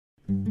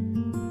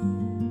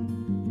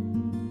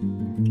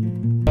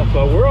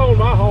So we're on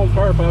my home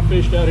turf. I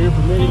fished out here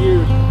for many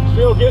years.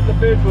 Still getting to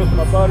fish with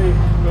my buddy,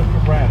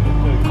 Mr. Brandon,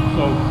 too.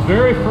 So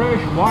very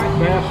fresh white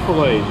bass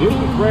fillets. This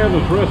is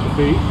Brandon's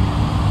recipe.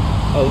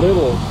 A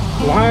little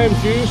lime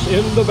juice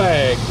in the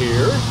bag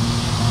here,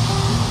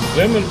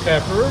 lemon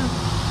pepper,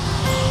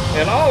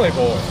 and olive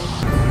oil.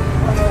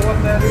 I don't know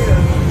what that is.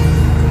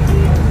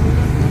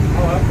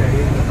 Oh, okay.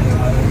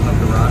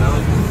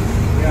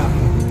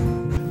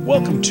 Yeah.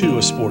 Welcome to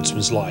A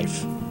Sportsman's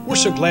Life. We're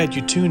so glad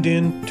you tuned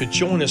in to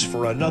join us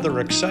for another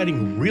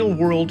exciting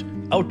real-world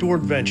outdoor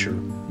adventure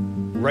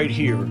right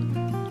here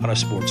on A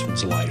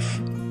Sportsman's Life.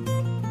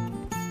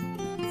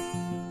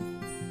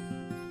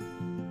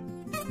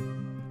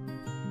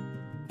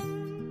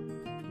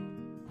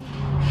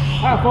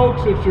 Hi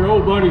folks, it's your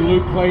old buddy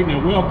Luke Clayton,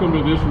 and welcome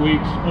to this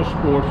week's A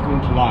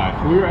Sportsman's Life.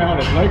 We're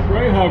out at Lake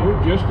Ray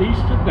Hubbard, just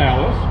east of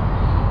Dallas.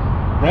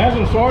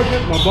 Brandon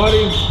Sargent, my buddy,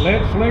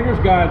 Lead Slingers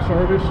Guide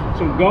Service.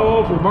 Some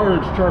gulls or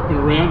birds chirping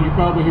around, you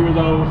probably hear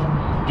those.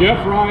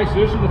 Jeff Rice,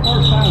 this is the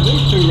first time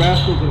these two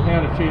rascals have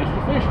had a chance to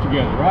fish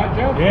together, right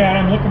Jeff? Yeah,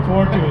 and I'm looking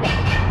forward to it.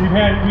 We've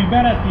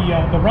been at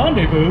the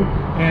rendezvous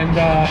and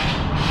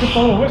just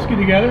a little whiskey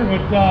together,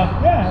 but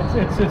yeah,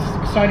 it's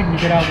exciting to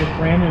get out with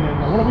Brandon. And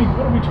what are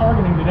we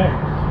targeting today?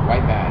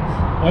 White bass.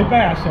 White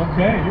bass.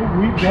 Okay, here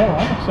we go.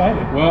 I'm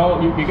excited. Well,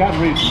 you got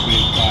reason to be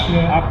excited.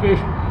 Yeah. I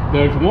fished.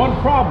 There's one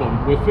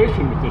problem with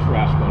fishing with this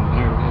rascal.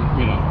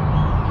 You know,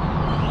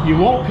 you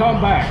won't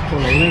come back till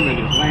the limit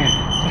is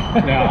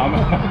landed. Now,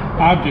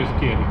 I'm just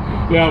kidding.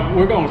 Yeah,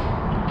 we're gonna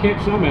catch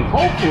some, and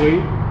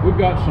hopefully we've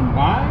got some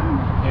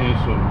lime and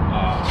some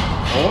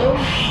oil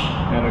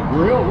and a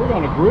grill. We're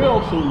gonna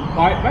grill some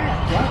white bass,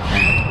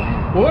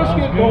 right? Well, let's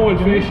get going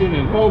fishing,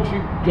 and folks,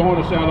 you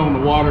join us out on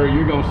the water.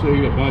 You're gonna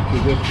see a bunch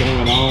of this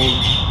going on.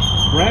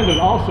 Brandon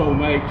also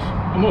makes,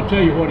 I'm gonna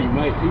tell you what he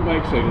makes. He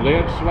makes a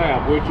lead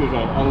slab, which is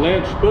a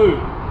lead spoon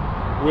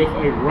with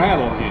a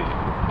rattle in it.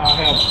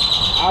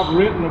 I've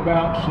written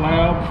about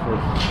slabs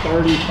for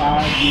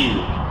 35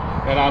 years,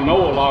 and I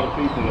know a lot of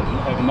people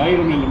have made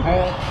them in the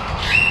past.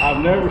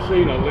 I've never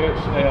seen a lead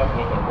slab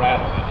with a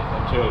rattle in it,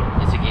 I tell you.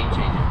 It's a game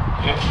changer.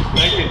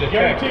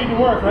 Guaranteed to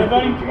work, right,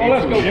 buddy? Well,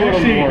 let's go get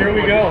them to work. Here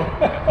we go.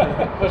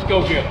 Let's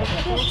go get them.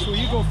 So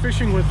you go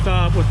fishing with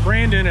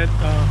Brandon at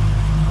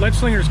Lead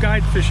Slingers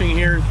Guide Fishing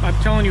here. I'm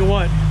telling you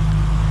what,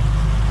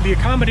 the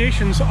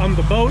accommodations on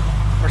the boat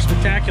are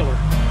spectacular.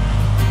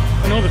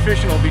 I know the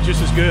fishing will be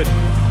just as good.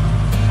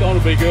 It's going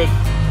to be good.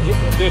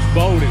 This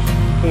boat is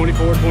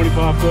 24,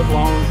 25 foot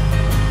long,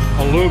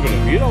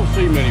 aluminum. You don't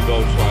see many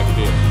boats like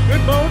this.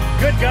 Good boat,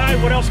 good guy.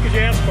 What else could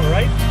you ask for,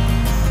 right?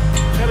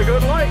 Had a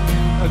good lake.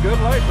 A good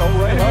lake, old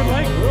Ray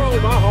Hubbard. We're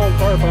on my home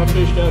turf. I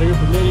fished out here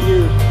for many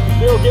years.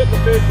 Still getting to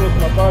fish with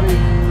my buddy,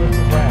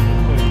 Mr. Brandon,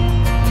 too.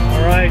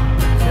 All right,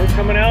 we're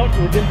coming out.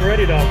 We're getting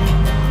ready to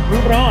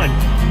move it on.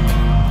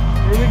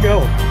 Here we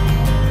go.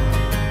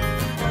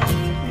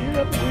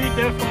 Yep, we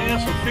definitely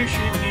have some fish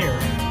in here.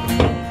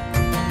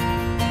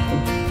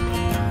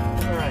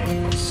 All right,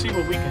 let's see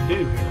what we can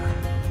do here.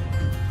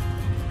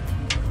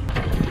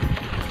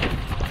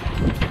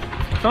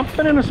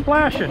 Something and a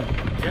splashing.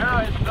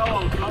 Yeah, it's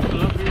no,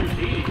 something up here is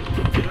eating.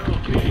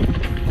 Okay.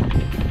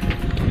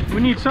 We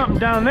need something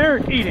down there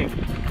eating.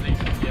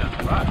 Yeah,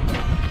 right.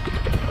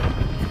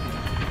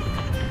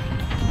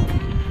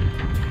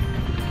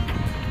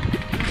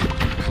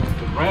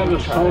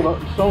 Brandon's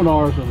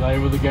sonar is the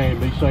name of the game.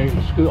 They say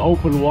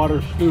open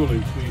water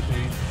schooling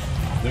species.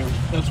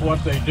 That's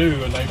what they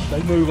do, and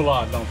they move a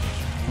lot, don't they?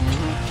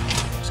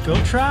 Let's go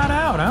try it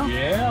out, huh?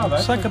 Yeah,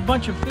 that's like a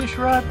bunch of fish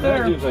right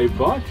there. That is a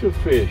bunch of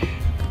fish.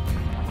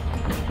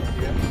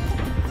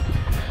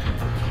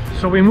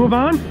 So we move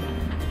on?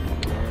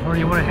 Or do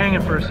you want to hang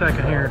it for a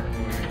second here?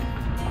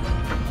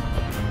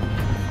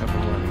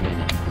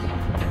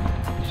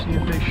 See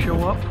if they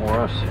show up for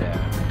us. Yeah.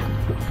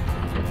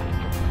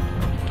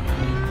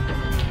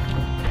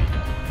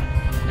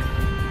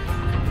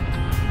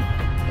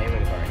 They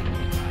would have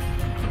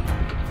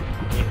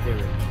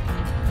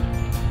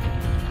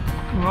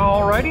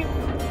already. Alrighty.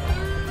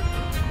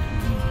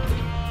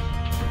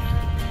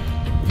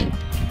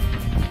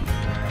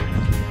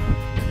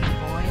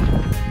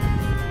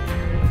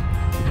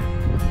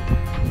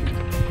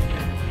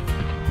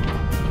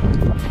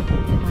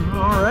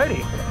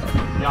 Alrighty.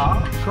 Yeah.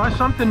 Try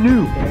something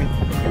new. I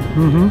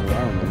don't know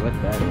what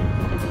that is.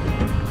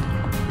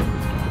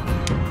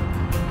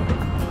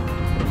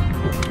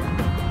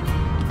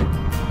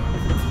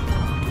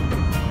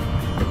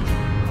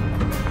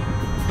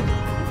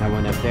 That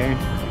one up there?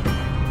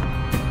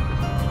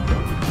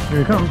 Here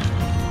he comes.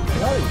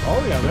 Oh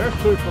yeah, there's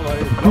two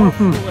fillets.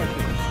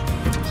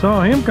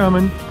 Saw him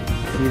coming.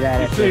 See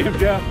that? You see him,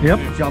 Jeff? Yep.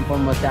 Jump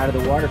almost out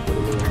of the water for the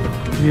little.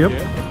 Yep.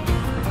 Yeah.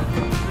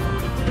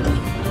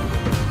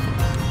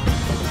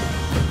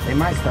 They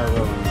might start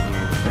rolling in here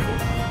in a second.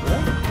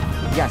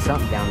 Yeah. You got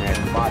something down there at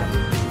the bottom.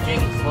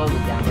 Jigging slowly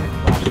down there at the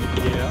bottom.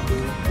 Yeah.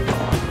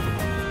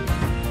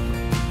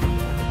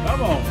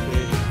 Come on,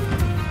 fish.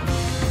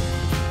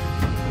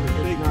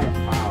 It's not a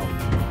pile.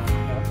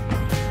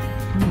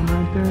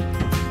 Right there.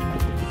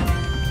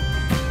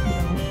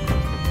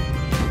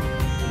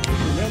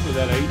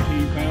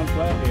 15-pound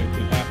flathead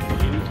can happen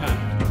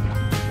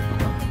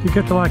anytime. You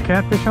catch a lot of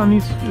catfish on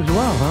these as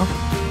well,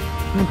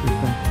 huh?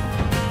 Interesting.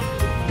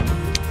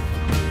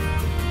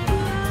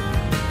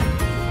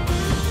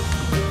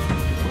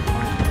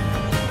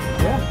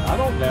 Yeah, I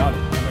don't doubt it.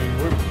 I mean,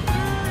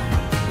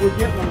 we're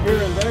getting them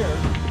here and there.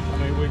 I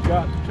mean, we've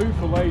got 2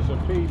 fillets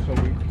apiece, so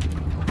we,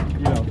 you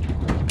know.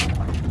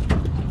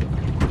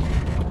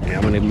 Yeah,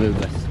 I'm gonna move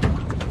this.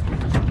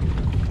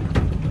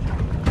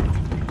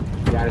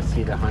 You gotta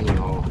see the honey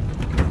hole.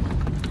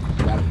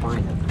 You gotta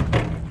find it.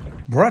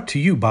 Brought to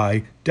you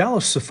by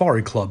Dallas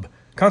Safari Club,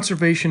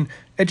 Conservation,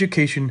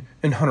 Education,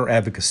 and Hunter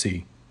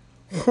Advocacy.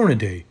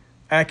 Hornaday,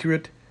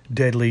 accurate,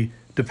 deadly,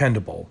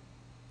 dependable.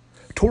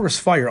 Taurus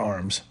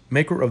Firearms,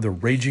 maker of the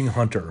Raging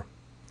Hunter.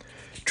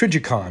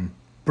 Trigicon,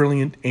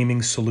 brilliant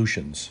aiming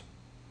solutions.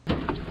 There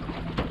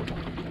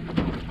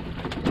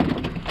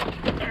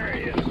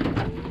he is.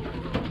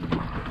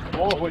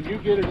 Boy, when you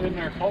get it in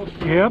there close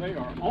to Yep. it, they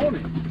are on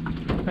it.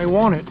 They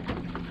want it.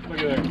 Look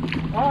at there.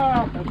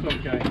 Ah, that's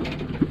okay.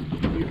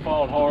 You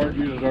fought hard,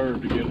 you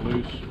deserve to get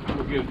loose.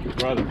 We'll get it, your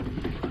brother.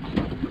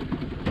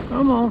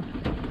 Come on.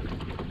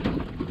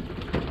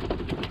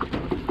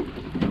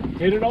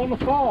 Hit it on the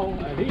fall,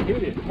 and he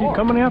hit it You hard.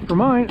 coming after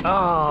mine?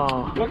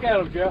 Oh, Look at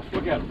him, Jeff.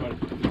 Look at him, buddy.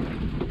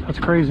 that's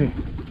crazy.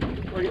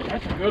 Look at,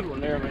 that's a good one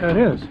there, man. That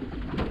is.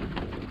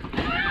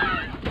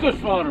 Just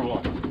fun or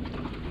what?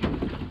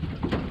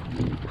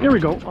 Here we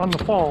go, on the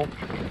fall.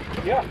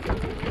 Yeah.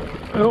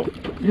 Oh,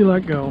 you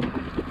let go.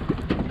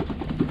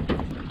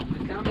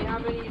 Tell me how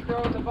many you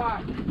throw in the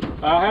box.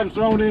 I haven't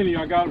thrown any.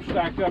 I got them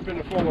stacked up in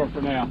the floor for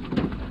now.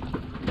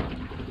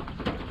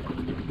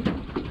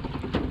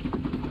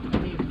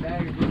 Even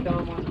better, just throw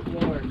them on the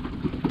floor.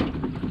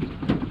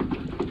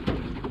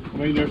 I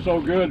mean, they're so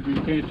good,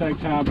 you can't take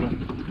time to.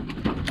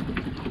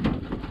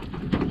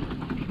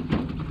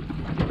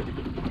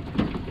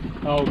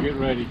 Oh, get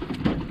ready.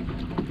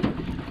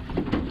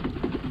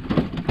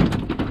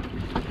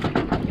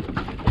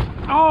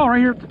 Oh, right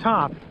here at the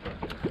top.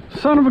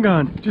 Son of a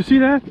gun. Did you see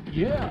that?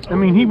 Yeah. I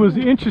mean, he was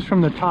inches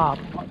from the top.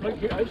 Look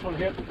here, this one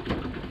hit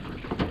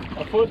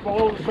a foot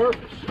below the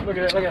surface. Look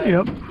at that, look at that.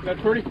 Yep.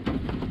 That's pretty.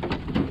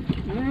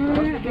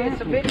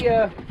 It's a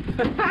video.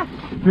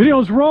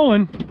 Video's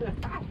rolling.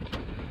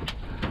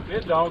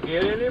 It don't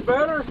get any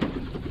better.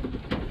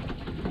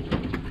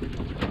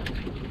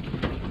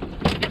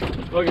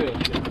 Look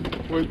at this.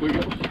 We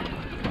go.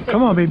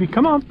 Come on, baby.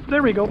 Come on.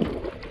 There we go.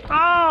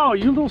 Oh,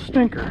 you little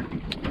stinker.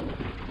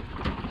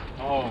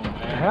 Oh, I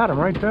man. had him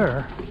right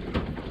there.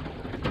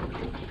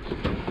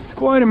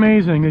 Quite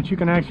amazing that you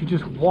can actually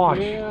just watch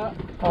Yeah.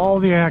 all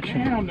the action.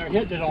 Damn, they're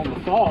hitting it on the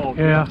fall.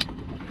 Yeah.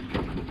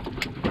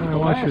 All right,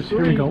 watch this.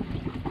 Here we go.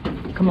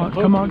 Come on,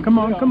 come on, come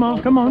on, come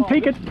on, come on.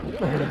 Take it.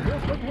 Look at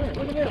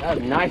this. That's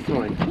a nice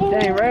one.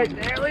 Dang, right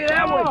there. Look at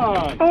that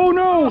one. Oh,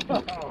 no.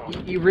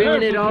 You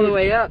reeling it all the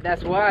way up.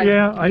 That's why.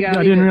 Yeah, I You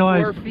gotta didn't leave it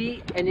realize. 4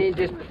 feet and then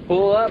just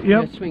pull up.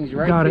 Yep. And it swings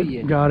right Got to it.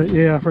 you. Got it.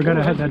 Yeah, I forgot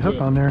I had that hook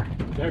on there.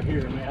 They're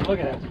here, man. Look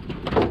at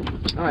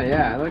that. Oh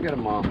yeah, look at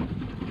them all.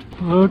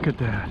 Look at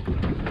that.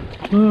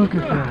 Look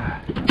at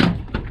that.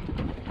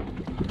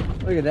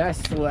 Look at that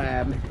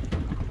slab.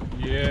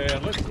 Yeah,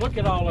 look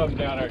at all of them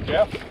down there,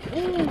 Jeff.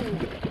 Ooh.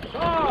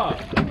 Ah.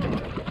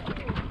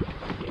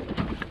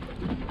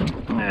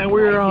 And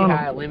we're See on.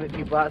 how I limit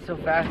people out so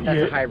fast? That's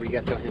Yeah. a hybrid.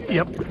 You got to throw him back.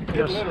 Yep. It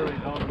Yes. literally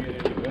don't get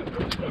any better.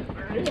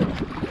 There it is.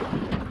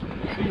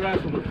 See,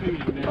 that's what we're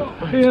feeding now.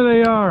 Here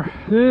they are.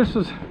 This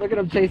is. Look at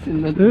them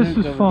chasing the. This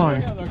is over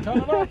fun. Yeah, they're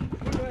coming up. Look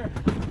there.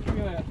 Look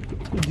at that.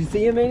 there. Did you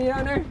see him any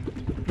down there?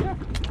 Yeah.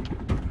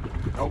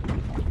 Nope.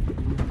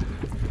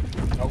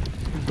 Nope.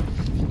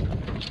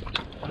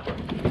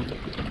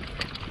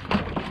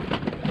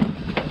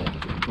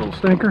 Little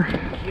stinker.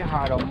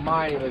 God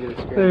almighty, look at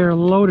this guy. They are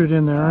loaded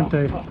in there, aren't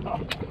they?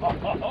 Oh,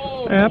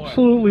 boy.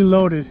 Absolutely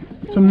loaded.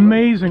 It's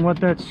amazing what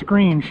that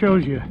screen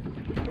shows you.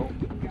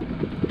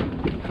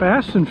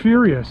 Fast and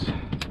furious.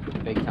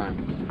 Big time.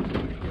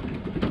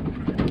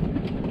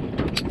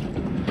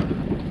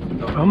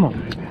 Come on,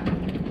 baby.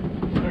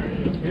 There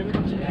it is. Hit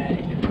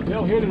it.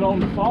 They'll hit it on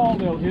the fall.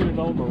 They'll hit it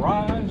on the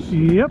rise.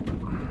 Yep.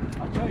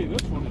 I tell you,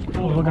 this one is Oh,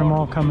 pulling look at them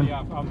all harder than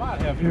coming. me. I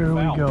might have Here him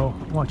we fouled. go.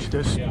 Watch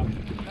this. Yeah.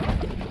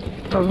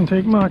 Doesn't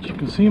take much. You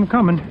can see them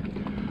coming.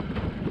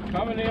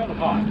 Coming in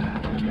hot.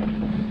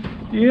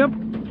 Yep.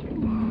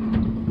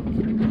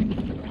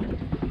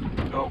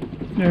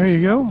 There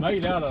you go.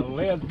 Made out of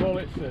lead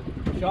bullets that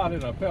shot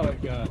in a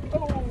pellet gun.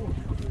 Oh!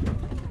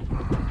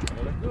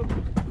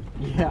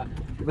 Yeah,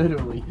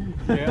 literally.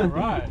 Yeah,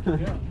 right.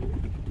 Yeah.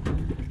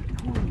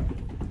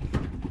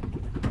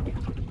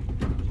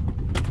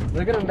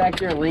 Look at them back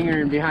there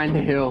lingering behind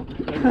the hill.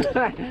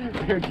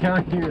 They're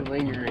down here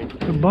lingering.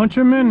 A bunch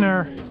of them in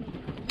there.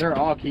 They're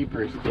all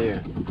keepers too.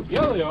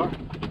 Yeah, they are.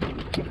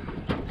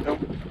 Nope.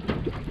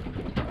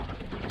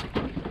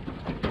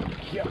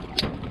 Yeah.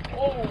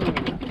 Oh!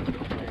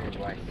 Very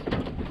nice.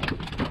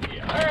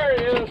 Yeah, there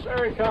he is.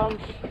 There he comes.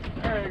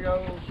 There he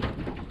goes.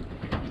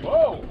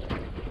 Whoa!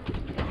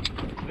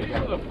 These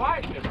are the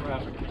fighting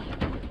rascals.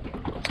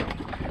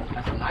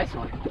 That's a nice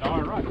one.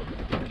 All right.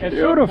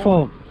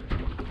 Beautiful.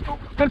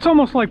 That's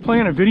almost like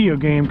playing a video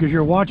game because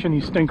you're watching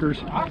these stinkers.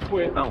 I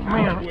quit. Oh,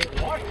 man. I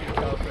quit watching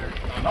because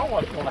I know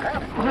what's going to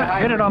happen. I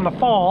hit it on the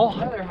fall.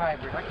 Another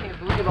hybrid. I can't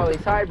believe all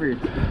these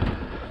hybrids.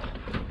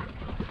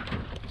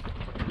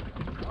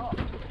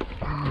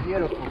 Oh,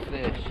 beautiful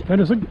fish. That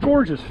is a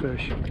gorgeous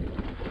fish.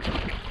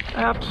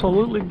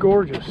 Absolutely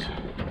gorgeous.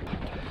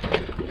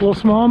 A little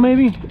small,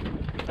 maybe?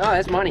 Oh,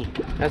 that's money.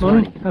 That's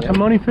Money? money. That's Yep. a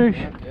money fish?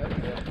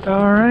 Yep.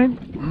 All right.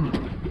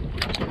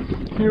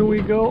 Here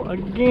we go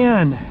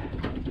again.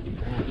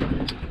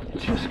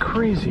 Just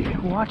crazy.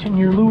 Watching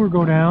your lure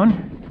go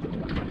down.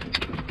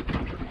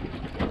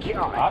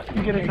 God.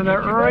 You get it to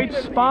that right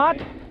spot.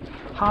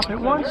 Hop it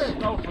once. There's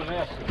no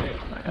finesse in this.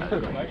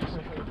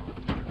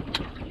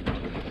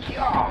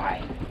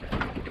 God.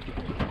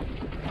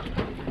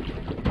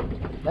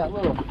 That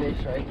little fish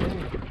right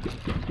there.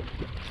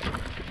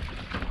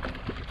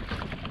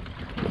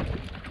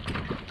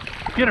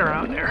 Get her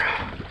out there.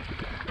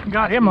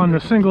 Got him on the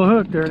single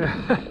hook there.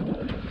 That's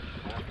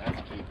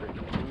a keeper.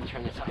 Let me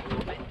turn this up a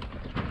little bit.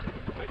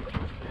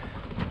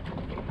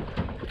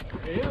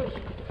 It is.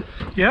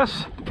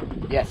 Yes?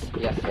 Yes,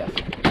 yes, yes.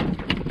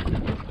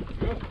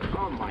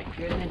 Oh my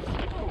goodness.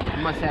 I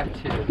must have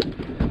two.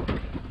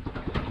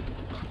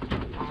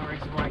 Only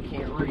reason why I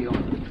can't reel.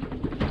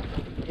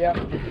 Yep.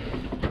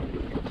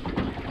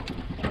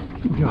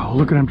 Oh,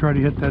 look at him try to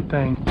hit that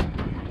thing.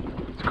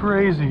 It's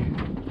crazy.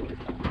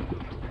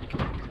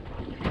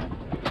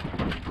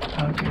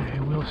 Okay,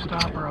 we'll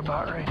stop her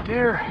about right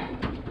there.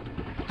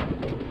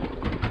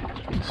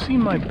 You can see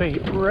my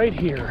bait right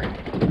here.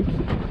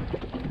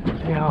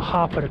 Yeah, I'll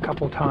hop it a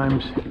couple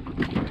times.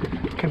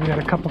 Okay, we got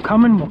a couple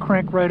coming. We'll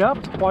crank right up.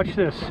 Watch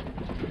this.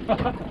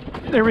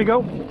 There we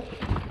go.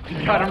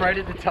 Got him right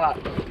at the top.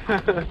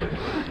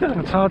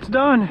 That's how it's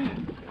done.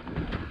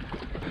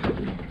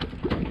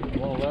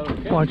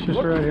 Watch this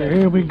right here.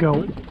 Here we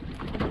go.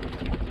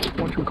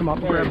 Watch him come up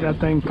and grab that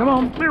thing. Come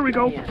on. There we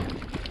go.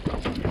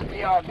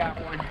 We all got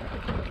one.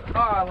 Oh,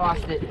 I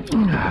lost it.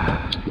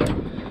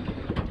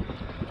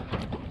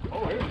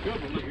 Oh, here's a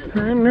good one. Look here.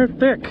 They're in there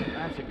thick.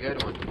 That's a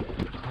good one.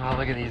 Oh,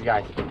 look at these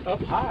guys.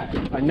 Up high.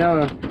 I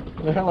know.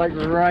 They're like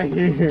right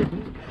here.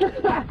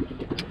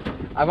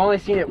 I've only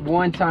seen it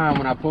one time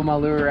when I pulled my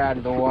lure out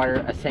of the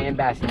water. A sand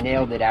bass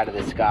nailed it out of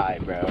the sky,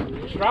 bro.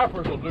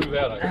 Stripers will do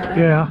that, I guess.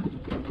 Yeah.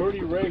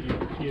 Pretty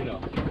regular, you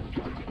know.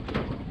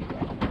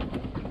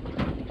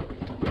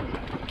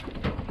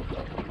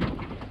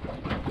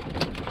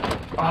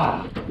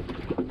 Ah.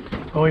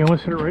 Oh, he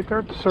almost hit it right there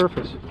at the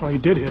surface. Well, he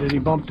did hit it. He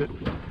bumped it.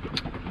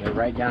 They're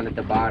right down at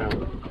the bottom.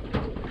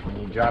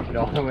 And you drop it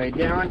all the way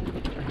down.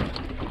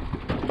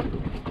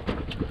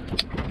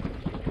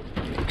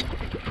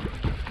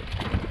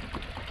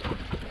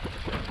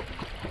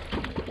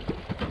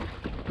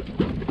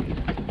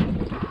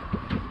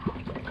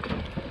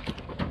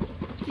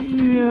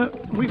 Yeah,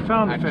 we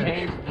found I've fish.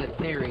 changed the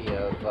theory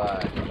of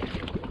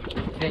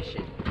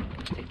fishing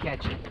to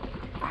catching.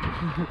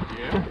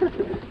 Yeah.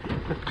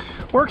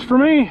 Works for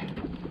me.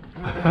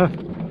 Yeah.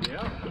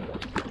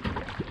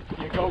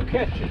 You go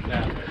catching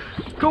now.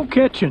 Go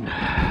catching.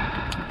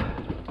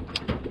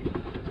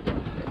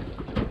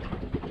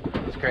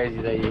 It's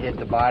crazy that you hit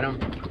the bottom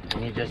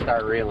and you just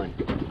start reeling.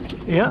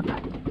 Yeah.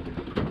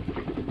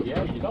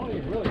 Yeah, you don't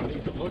even really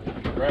need to look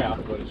at the graph,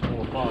 but it's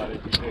more fun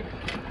if you do.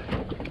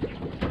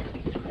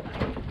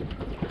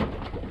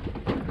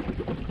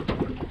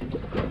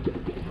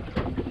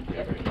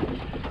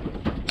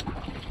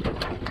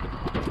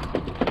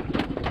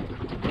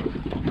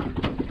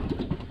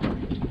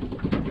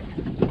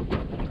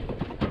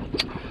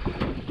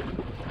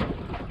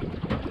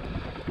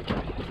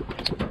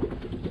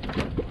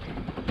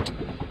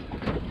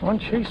 One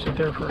chased it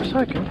there for a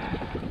second.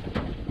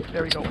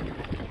 There we go.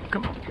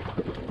 Come on.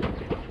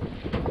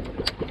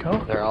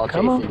 Go. They're all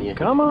come chasing on. you.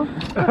 Come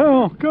on.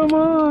 Oh, come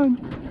on.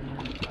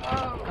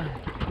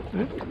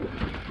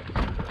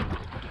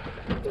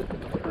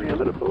 Ran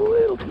it up a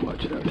little too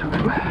much that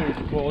time.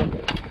 Here's pulling.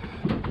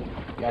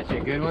 Got you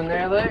a good one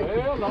there, Luke?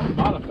 Well, no,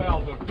 might have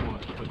fouled up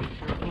once, but he's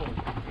sure pulling.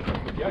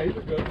 Yeah, he's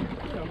a good one.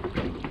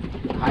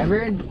 Yeah.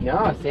 Hybrid?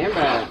 No, sand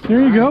bass.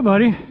 There you go,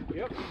 buddy.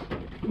 Yep.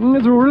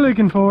 That's what we're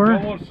looking for. You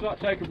want to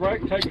take a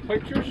break and take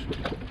pictures?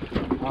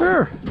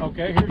 Sure.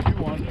 Okay, here's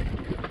your one.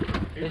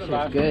 Here's This the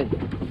last is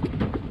good.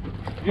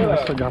 one.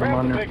 I still got him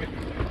on there. We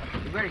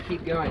better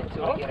keep going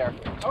until we get our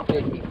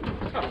Okay. big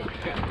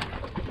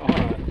All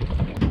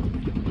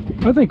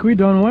right. I think we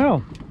done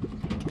well.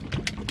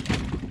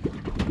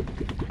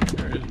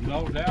 There is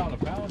no doubt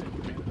about it.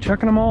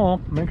 Checking them all.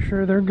 Make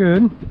sure they're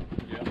good.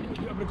 Yeah.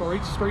 I'm gonna go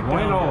right straight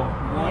Bueno.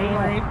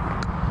 Right.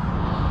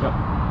 Yep.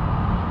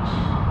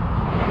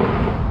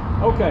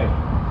 Okay.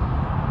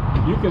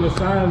 You can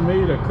assign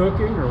me to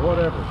cooking or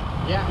whatever.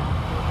 Yeah.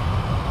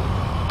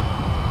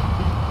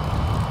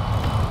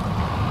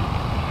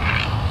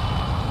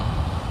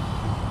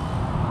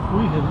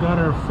 We have got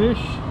our fish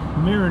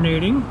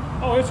marinating,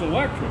 Oh, it's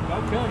electric,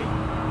 I'll tell you.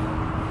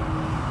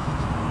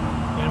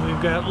 and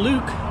we've got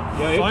Luke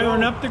it's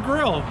firing on. up the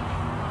grill.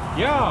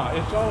 Yeah,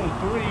 it's on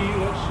 3,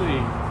 let's see.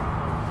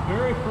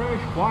 Very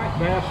fresh white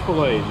bass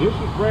fillets. This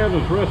is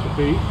Brandon's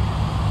recipe.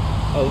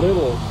 A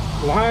little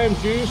lime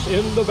juice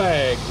in the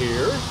bag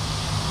here.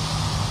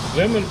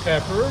 Lemon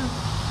pepper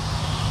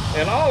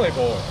and olive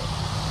oil.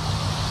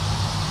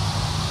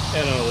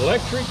 And an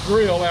electric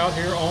grill out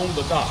here on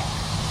the dock.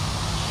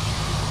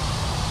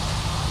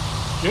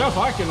 Jeff,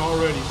 I can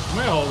already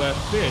smell that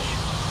fish.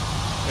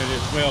 And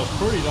it smells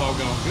pretty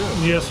doggone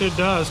good. Yes, it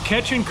does.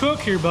 Catch and cook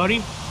here,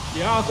 buddy.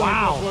 Yeah, I think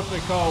that's what they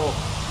call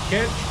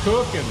catch,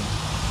 cook, and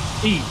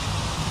eat.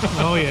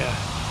 Oh, yeah.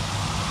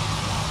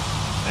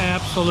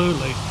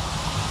 Absolutely.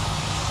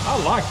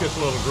 I like this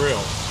little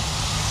grill.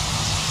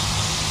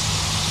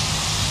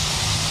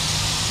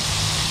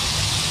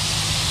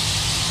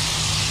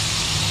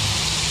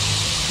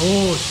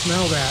 Oh,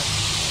 smell that.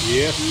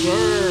 Yes,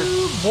 sir.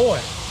 Ooh,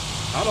 boy.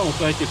 I don't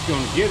think it's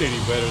going to get any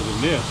better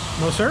than this.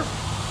 No, sir.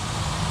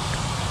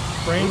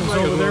 Brandon's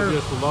over there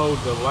just load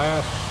the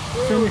last.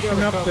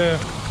 finishing up the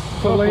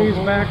fillets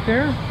back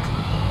there.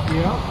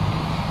 Yeah.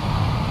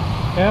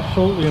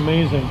 Absolutely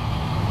amazing.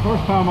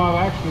 First time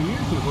I've actually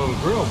used this little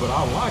grill, but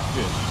I like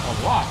this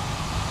a lot.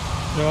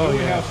 Oh, we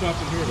yeah. have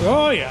something here to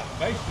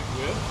baste it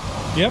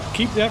with. Yep,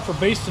 keep that for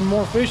basting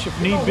more fish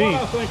if need be. What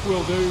I think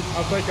we'll do,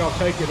 I think I'll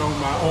take it on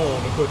my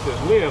own and put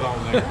this lid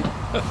on there.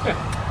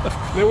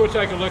 Then we'll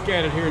take a look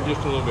at it here in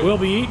just a little bit. We'll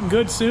be eating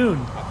good soon.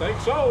 I think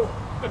so.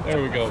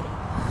 There we go.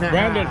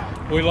 Brandon,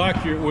 we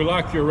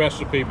like your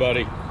recipe,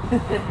 buddy.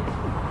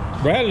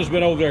 Brandon's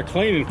been over there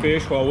cleaning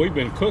fish while we've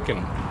been cooking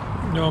them.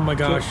 Oh my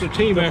gosh. So it's a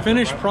team effort,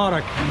 finished right?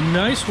 product.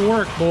 Nice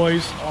work,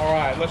 boys. All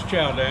right, let's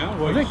chow down.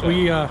 What I think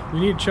we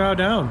need to chow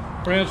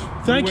down. Friends,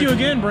 Thank you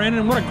again,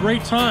 Brandon. What a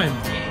great time.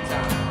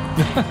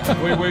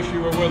 we wish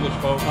you were with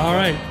us, folks. All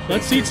right,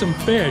 let's eat some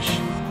fish.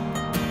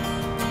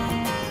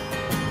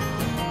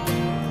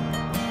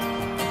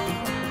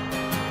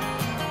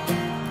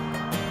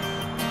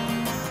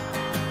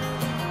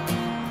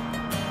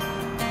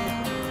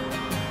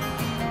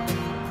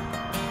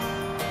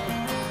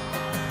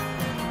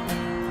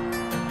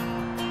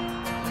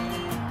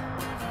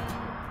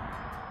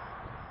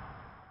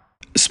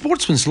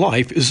 Sportsman's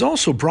Life is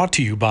also brought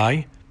to you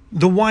by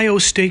the YO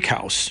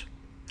Steakhouse,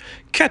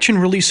 Catch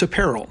and Release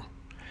Apparel,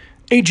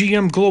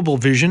 AGM Global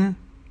Vision,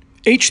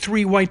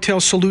 H3 Whitetail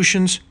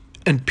Solutions,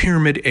 and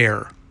Pyramid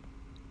Air.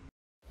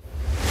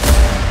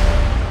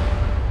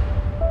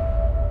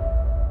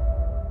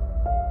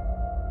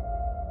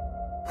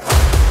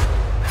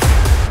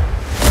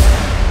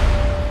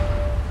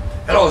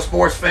 Hello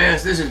sports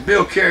fans, this is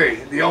Bill Carey,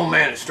 the old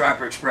man at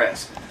Striper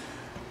Express,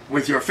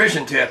 with your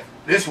fishing tip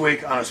this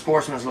week on a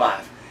Sportsman's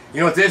Life. You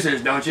know what this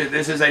is, don't you?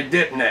 This is a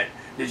dip net.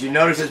 Did you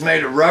notice it's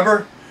made of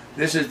rubber?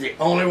 This is the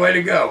only way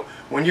to go.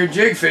 When you're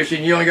jig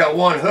fishing, you only got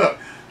one hook,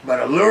 but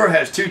a lure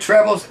has 2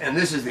 trebles, and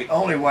this is the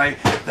only way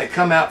they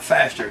come out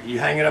faster. You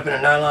hang it up in a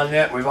nylon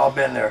net. We've all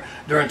been there.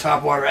 During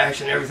topwater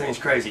action, everything's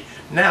crazy.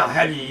 Now,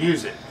 how do you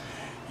use it?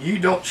 You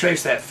don't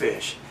chase that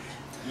fish.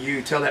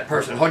 You tell that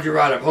person, hold your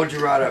rod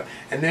up,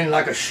 and then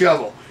like a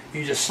shovel,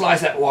 you just slice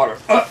that water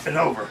up and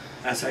over.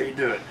 That's how you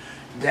do it.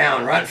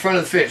 Down, right in front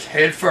of the fish,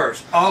 head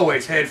first,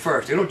 always head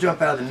first. It'll jump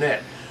out of the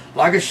net.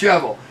 Like a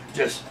shovel,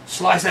 just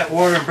slice that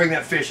water and bring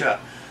that fish up.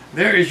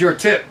 There is your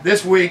tip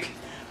this week.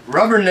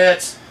 Rubber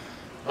nets,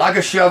 like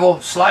a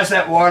shovel, slice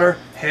that water,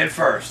 head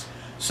first.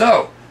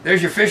 So,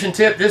 there's your fishing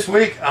tip this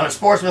week on A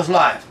Sportsman's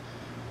Life.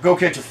 Go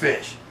catch a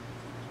fish.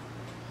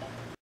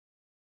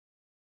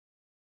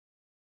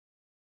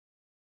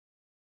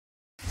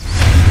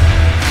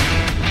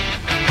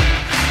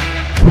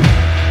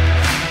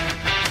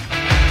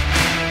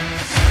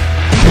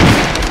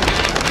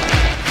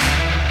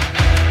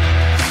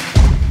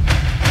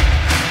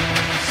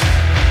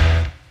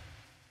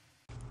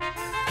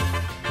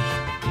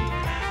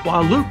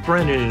 While Luke,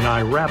 Brandon, and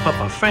I wrap up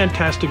a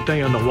fantastic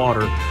day on the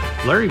water,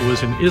 Larry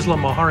was in Isla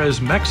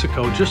Mujeres,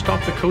 Mexico, just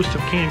off the coast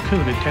of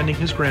Cancun, attending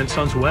his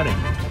grandson's wedding.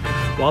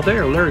 While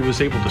there, Larry was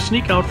able to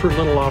sneak out for a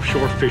little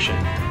offshore fishing.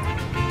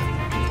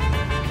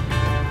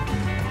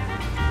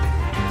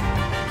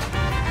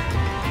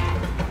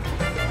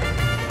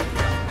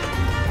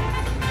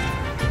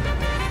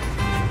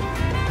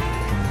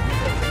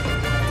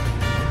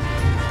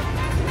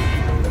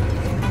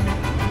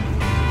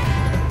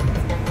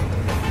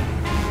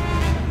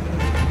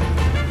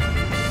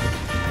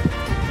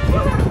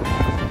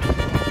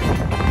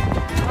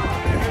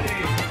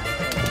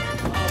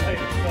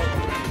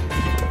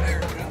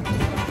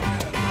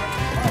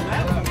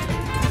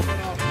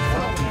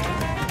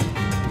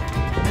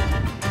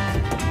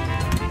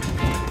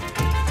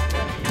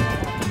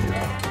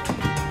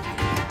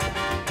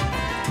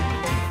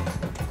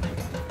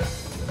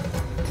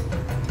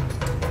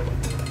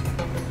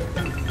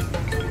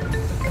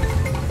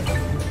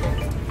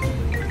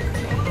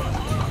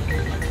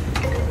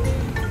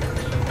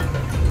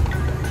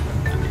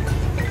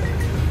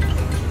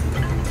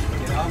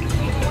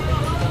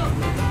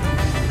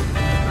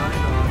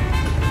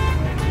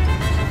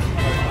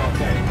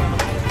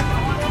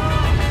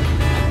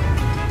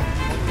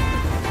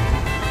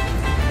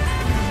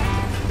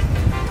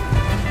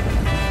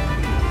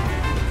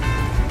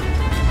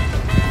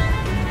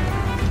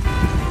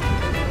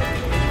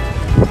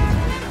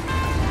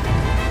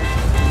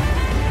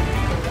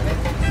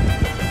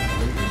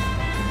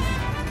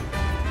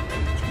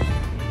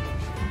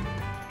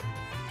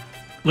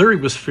 Larry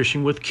was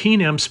fishing with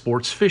Keen M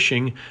Sports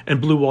Fishing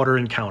and Blue Water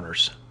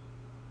Encounters.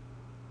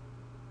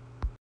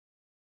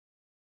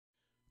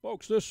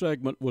 Folks, this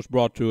segment was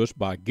brought to us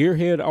by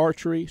Gearhead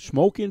Archery,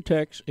 Smoke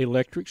Intex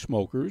Electric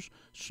Smokers,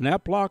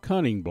 Snaplock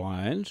Hunting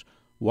Blinds,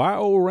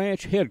 YO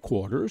Ranch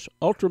Headquarters,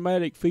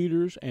 Ultramatic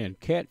Feeders, and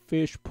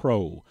Catfish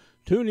Pro.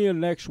 Tune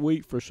in next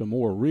week for some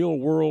more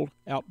real-world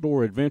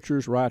outdoor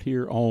adventures right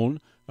here on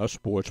A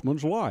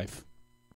Sportsman's Life.